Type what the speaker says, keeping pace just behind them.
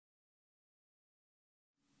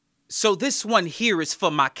So this one here is for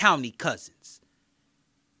my county cousins.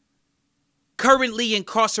 Currently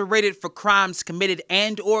incarcerated for crimes committed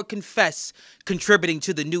and or confess contributing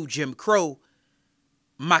to the new Jim Crow,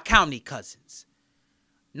 my county cousins.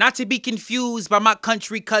 Not to be confused by my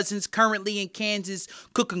country cousins currently in Kansas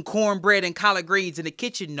cooking cornbread and collard greens in the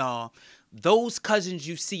kitchen. No, those cousins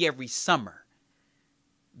you see every summer.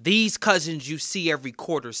 These cousins you see every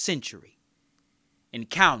quarter century. In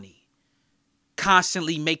county,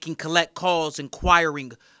 constantly making collect calls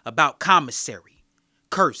inquiring about commissary,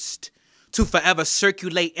 cursed, to forever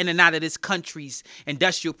circulate in and out of this country's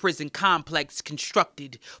industrial prison complex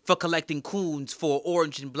constructed for collecting coons for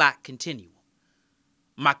orange and black continuum.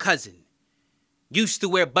 My cousin used to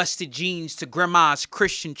wear busted jeans to grandma's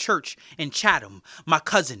Christian church in Chatham. My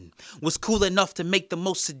cousin was cool enough to make the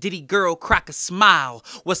most sedity girl crack a smile.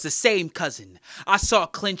 Was the same cousin I saw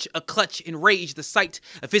clench a clutch in rage. The sight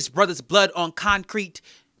of his brother's blood on concrete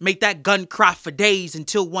made that gun cry for days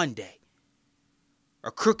until one day a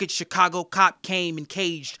crooked Chicago cop came and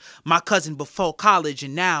caged my cousin before college,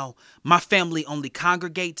 and now my family only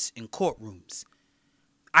congregates in courtrooms.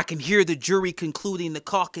 I can hear the jury concluding the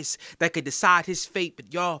caucus that could decide his fate,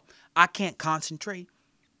 but y'all, I can't concentrate.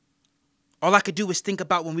 All I could do is think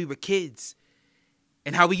about when we were kids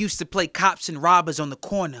and how we used to play cops and robbers on the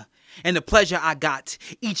corner and the pleasure I got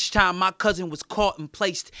each time my cousin was caught and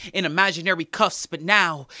placed in imaginary cuffs. But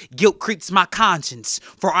now guilt creeps my conscience,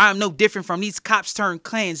 for I am no different from these cops turned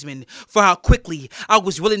Klansmen, for how quickly I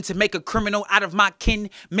was willing to make a criminal out of my kin.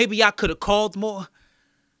 Maybe I could have called more.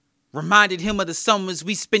 Reminded him of the summers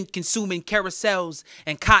we spent consuming carousels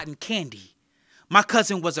and cotton candy. My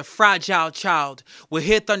cousin was a fragile child, would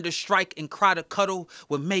hear thunder strike and cry to cuddle,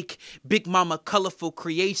 would make Big Mama colorful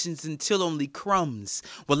creations until only crumbs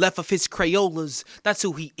were left of his Crayolas. That's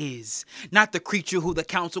who he is. Not the creature who the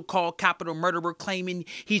council called capital murderer, claiming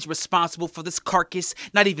he's responsible for this carcass.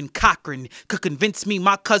 Not even Cochran could convince me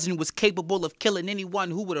my cousin was capable of killing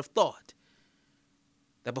anyone. Who would have thought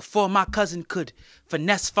that before my cousin could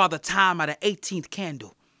finesse Father Time at an 18th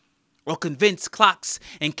candle, or convince clocks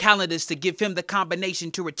and calendars to give him the combination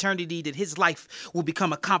to eternity, that his life will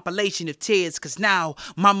become a compilation of tears? Cause now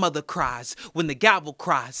my mother cries when the gavel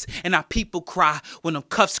cries, and our people cry when them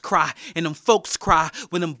cuffs cry, and them folks cry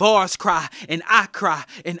when them bars cry, and I cry,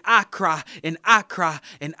 and I cry, and I cry,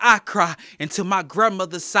 and I cry, until my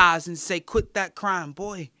grandmother sighs and say, quit that crying,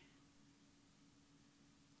 boy.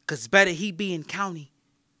 Cause better he be in county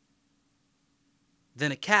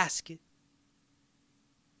than a casket.